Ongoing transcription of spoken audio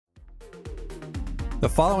The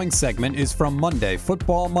following segment is from Monday,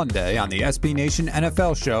 Football Monday on the SB Nation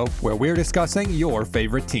NFL Show, where we're discussing your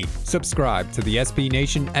favorite team. Subscribe to the SB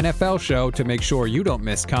Nation NFL Show to make sure you don't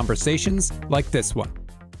miss conversations like this one.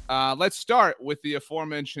 Let's start with the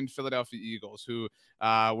aforementioned Philadelphia Eagles, who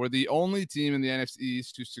were the only team in the NFC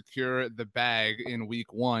East to secure the bag in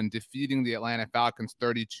Week 1, defeating the Atlanta Falcons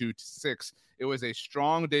 32-6. It was a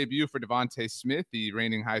strong debut for DeVonta Smith, the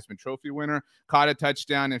reigning Heisman Trophy winner. Caught a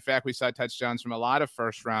touchdown. In fact, we saw touchdowns from a lot of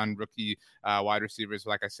first-round rookie wide receivers.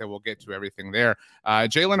 Like I said, we'll get to everything there.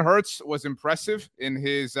 Jalen Hurts was impressive in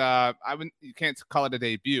his you can't call it a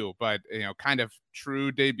debut, but kind of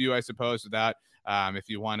true debut, I suppose, without if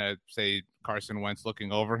you want to say Carson Wentz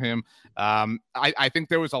looking over him. I think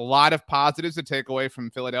there was a lot of positives to take away from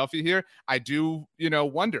Philadelphia here. I do,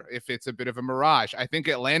 wonder if it's a bit of a mirage. I think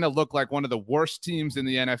Atlanta looked like one of the worst teams in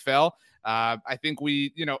the NFL. I think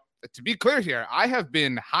to be clear here, I have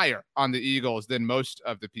been higher on the Eagles than most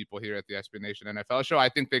of the people here at the SB Nation NFL Show. I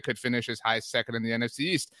think they could finish as high as second in the NFC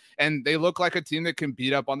East, and they look like a team that can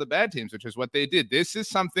beat up on the bad teams, which is what they did. This is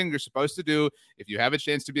something you're supposed to do if you have a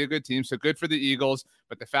chance to be a good team, so good for the Eagles,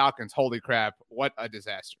 but the Falcons, holy crap, what a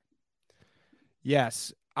disaster.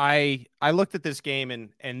 Yes, I looked at this game,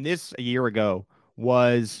 and this a year ago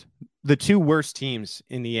was the two worst teams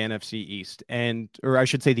in the NFC East, or I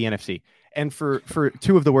should say the NFC. And for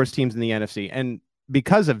two of the worst teams in the NFC. And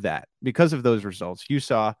because of those results, you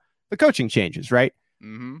saw the coaching changes, right?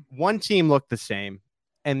 Mm-hmm. One team looked the same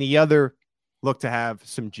and the other looked to have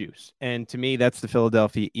some juice. And to me, that's the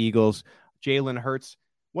Philadelphia Eagles. Jalen Hurts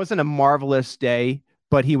wasn't a marvelous day,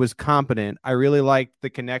 but he was competent. I really liked the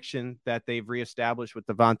connection that they've reestablished with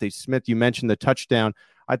DeVonta Smith. You mentioned the touchdown.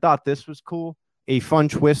 I thought this was cool. A fun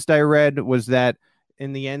twist I read was that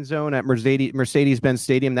in the end zone at Mercedes-Benz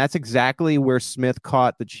Stadium, that's exactly where Smith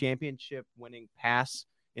caught the championship-winning pass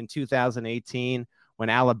in 2018 when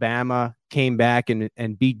Alabama came back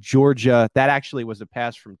and beat Georgia. That actually was a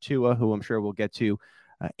pass from Tua, who I'm sure we'll get to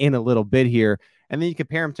in a little bit here. And then you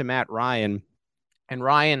compare him to Matt Ryan, and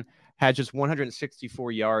Ryan had just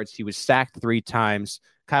 164 yards. He was sacked 3 times.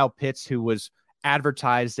 Kyle Pitts, who was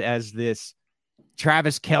advertised as this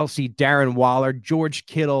Travis Kelce, Darren Waller, George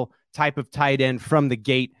Kittle type of tight end from the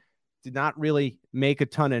gate, did not really make a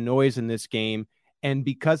ton of noise in this game. And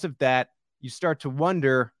because of that, you start to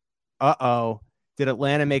wonder, did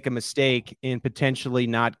Atlanta make a mistake in potentially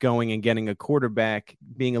not going and getting a quarterback,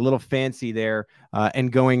 being a little fancy there, and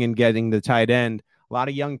going and getting the tight end? A lot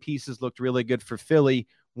of young pieces looked really good for Philly.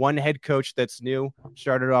 One head coach that's new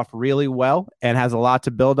started off really well and has a lot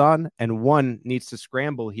to build on, and one needs to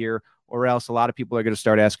scramble here, or else a lot of people are going to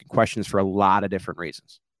start asking questions for a lot of different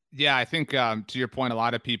reasons. Yeah, I think to your point, a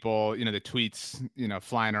lot of people, the tweets,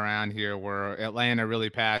 flying around here where Atlanta really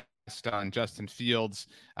passed on Justin Fields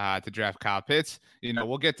to draft Kyle Pitts.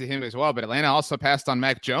 We'll get to him as well, but Atlanta also passed on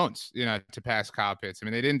Mac Jones, to pass Kyle Pitts. I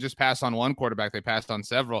mean, they didn't just pass on one quarterback, they passed on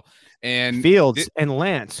several. And Fields and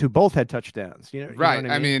Lance, who both had touchdowns. Right.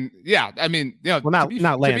 I mean, well,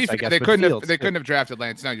 not Lance, I guess, they but couldn't have drafted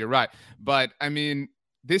Lance. No, you're right. But I mean,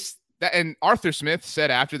 and Arthur Smith said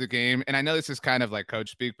after the game, and I know this is kind of like coach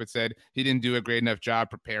speak, but said he didn't do a great enough job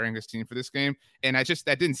preparing his team for this game. And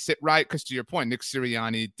that didn't sit right, because to your point, Nick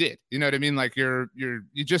Sirianni did. You know what I mean? Like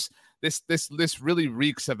this really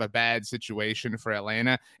reeks of a bad situation for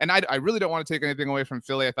Atlanta. And I really don't want to take anything away from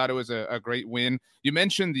Philly. I thought it was a great win. You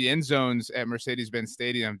mentioned the end zones at Mercedes-Benz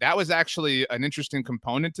Stadium. That was actually an interesting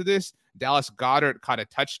component to this. Dallas Goedert caught a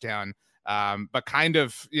touchdown, but kind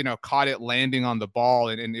of, caught it landing on the ball.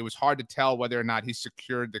 And it was hard to tell whether or not he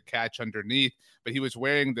secured the catch underneath, but he was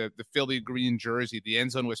wearing the Philly green jersey. The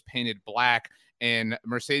end zone was painted black, and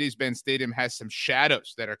Mercedes-Benz Stadium has some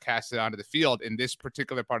shadows that are casted onto the field in this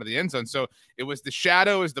particular part of the end zone. So it was the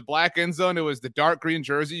shadow, it was the black end zone, it was the dark green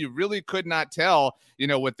jersey. You really could not tell,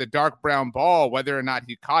 with the dark brown ball, whether or not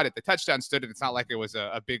he caught it. The touchdown stood, and it's not like it was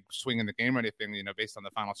a big swing in the game or anything, based on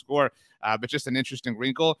the final score, but just an interesting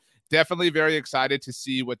wrinkle. Definitely very excited to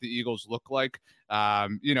see what the Eagles look like,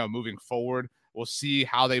 moving forward. We'll see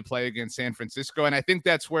how they play against San Francisco. And I think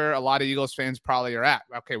that's where a lot of Eagles fans probably are at.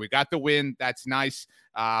 Okay, we got the win. That's nice.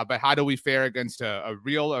 But how do we fare against a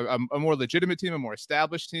more legitimate team, a more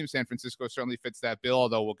established team? San Francisco certainly fits that bill,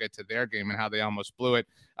 although we'll get to their game and how they almost blew it.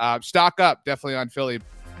 Stock up, definitely on Philly.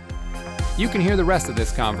 You can hear the rest of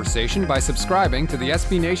this conversation by subscribing to the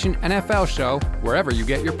SB Nation NFL Show wherever you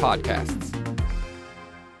get your podcasts.